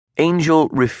Angel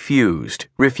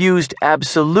refused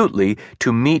absolutely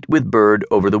to meet with Bird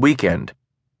over the weekend.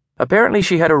 Apparently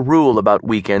she had a rule about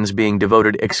weekends being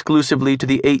devoted exclusively to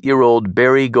the 8-year-old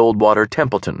Barry Goldwater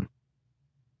Templeton.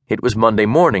 It was Monday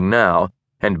morning now,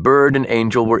 and Bird and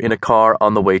Angel were in a car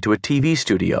on the way to a TV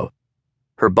studio.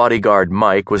 Her bodyguard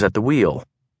Mike was at the wheel.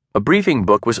 A briefing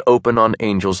book was open on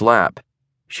Angel's lap.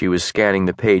 She was scanning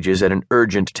the pages at an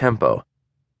urgent tempo.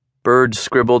 Bird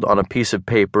scribbled on a piece of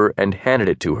paper and handed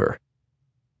it to her.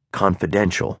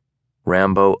 Confidential.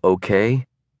 Rambo okay?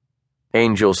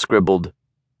 Angel scribbled,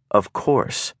 of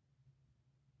course.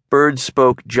 Bird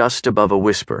spoke just above a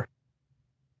whisper.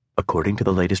 According to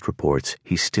the latest reports,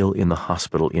 he's still in the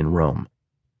hospital in Rome.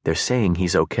 They're saying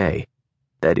he's okay,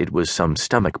 that it was some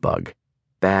stomach bug,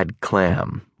 bad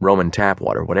clam, Roman tap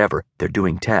water, whatever. They're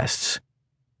doing tests.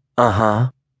 Uh-huh,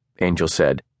 Angel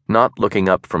said, not looking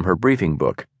up from her briefing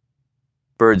book.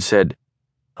 Bird said,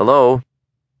 Hello?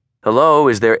 Hello,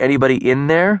 is there anybody in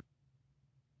there?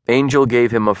 Angel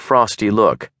gave him a frosty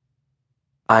look.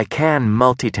 I can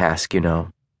multitask, you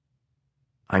know.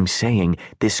 I'm saying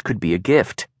this could be a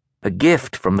gift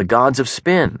from the gods of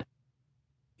spin.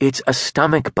 It's a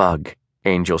stomach bug,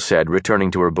 Angel said, returning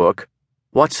to her book.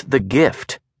 What's the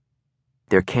gift?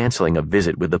 They're canceling a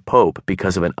visit with the Pope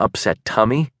because of an upset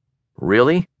tummy?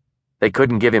 Really? They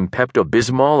couldn't give him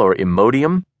Pepto-Bismol or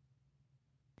Imodium?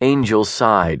 Angel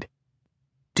sighed.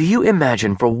 Do you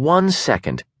imagine for 1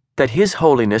 second that His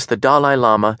Holiness the Dalai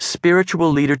Lama,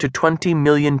 spiritual leader to 20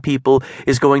 million people,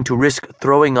 is going to risk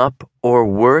throwing up, or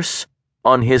worse,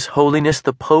 on His Holiness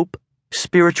the Pope,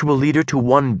 spiritual leader to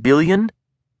 1 billion?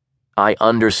 I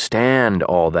understand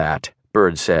all that,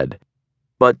 Bird said.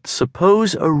 But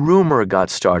suppose a rumor got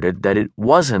started that it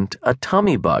wasn't a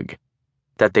tummy bug,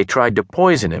 that they tried to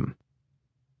poison him.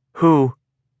 Who?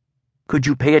 Could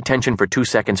you pay attention for 2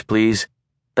 seconds, please?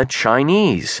 The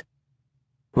Chinese.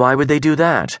 Why would they do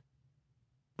that?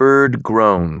 Bird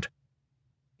groaned.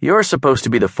 You're supposed to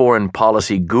be the foreign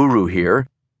policy guru here.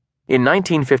 In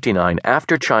 1959,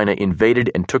 after China invaded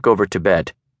and took over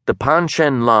Tibet, the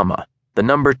Panchen Lama, the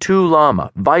number 2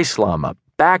 Lama, Vice Lama,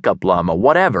 backup Lama,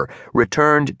 whatever,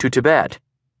 returned to Tibet.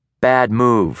 Bad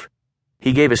move.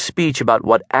 He gave a speech about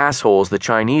what assholes the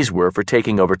Chinese were for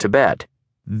taking over Tibet.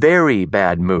 Very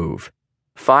bad move.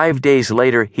 5 days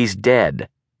later, he's dead.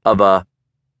 Of a,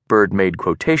 Bird made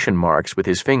quotation marks with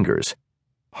his fingers,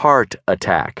 heart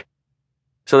attack.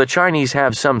 So the Chinese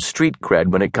have some street cred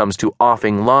when it comes to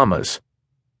offing llamas.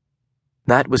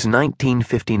 That was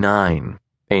 1959,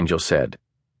 Angel said.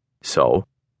 So,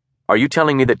 are you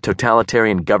telling me that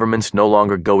totalitarian governments no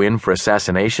longer go in for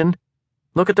assassination?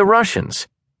 Look at the Russians.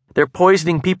 They're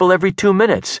poisoning people every 2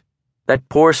 minutes. That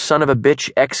poor son of a bitch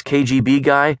ex-KGB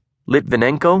guy,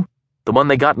 Litvinenko, the one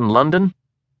they got in London?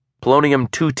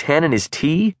 Polonium-210 in his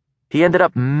tea? He ended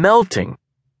up melting.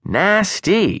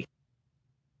 Nasty.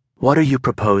 What are you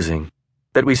proposing?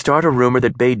 That we start a rumor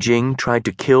that Beijing tried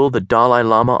to kill the Dalai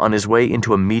Lama on his way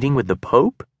into a meeting with the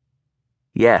Pope?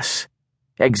 Yes,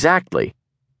 exactly.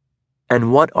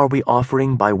 And what are we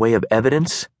offering by way of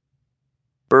evidence?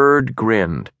 Bird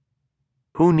grinned.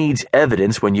 Who needs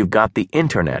evidence when you've got the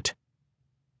internet?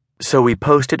 So we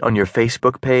post it on your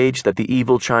Facebook page that the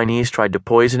evil Chinese tried to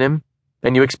poison him,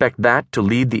 and you expect that to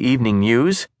lead the evening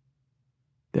news?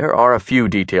 There are a few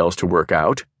details to work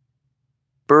out.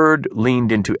 Bird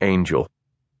leaned into Angel.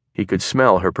 He could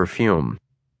smell her perfume.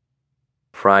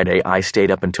 Friday, I stayed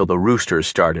up until the roosters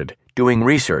started, doing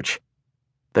research.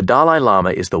 The Dalai Lama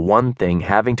is the one thing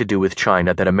having to do with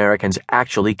China that Americans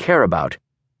actually care about.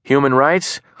 Human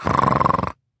rights?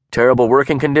 Terrible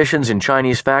working conditions in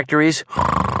Chinese factories?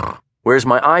 Where's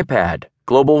my iPad?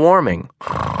 Global warming?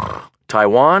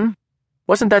 Taiwan?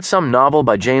 Wasn't that some novel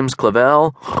by James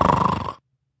Clavell?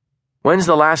 When's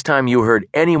the last time you heard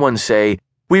anyone say,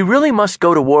 we really must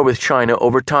go to war with China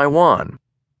over Taiwan?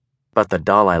 But the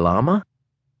Dalai Lama?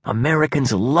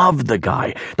 Americans love the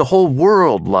guy. The whole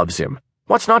world loves him.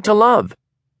 What's not to love?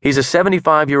 He's a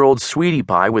 75-year-old sweetie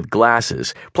pie with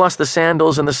glasses, plus the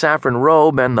sandals and the saffron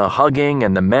robe and the hugging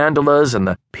and the mandalas and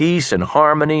the peace and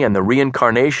harmony and the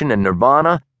reincarnation and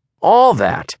nirvana. All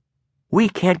that. We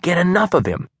can't get enough of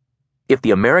him. If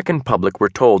the American public were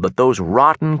told that those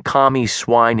rotten commie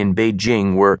swine in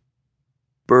Beijing were...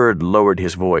 Bird lowered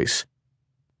his voice.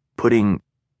 Putting,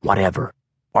 whatever,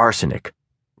 arsenic,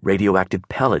 radioactive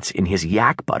pellets in his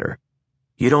yak butter.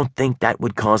 You don't think that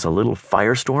would cause a little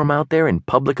firestorm out there in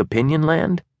public opinion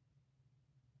land?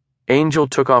 Angel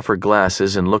took off her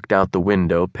glasses and looked out the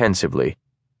window pensively.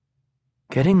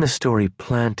 Getting the story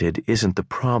planted isn't the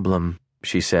problem,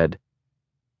 she said.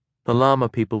 The llama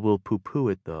people will poo-poo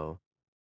it, though.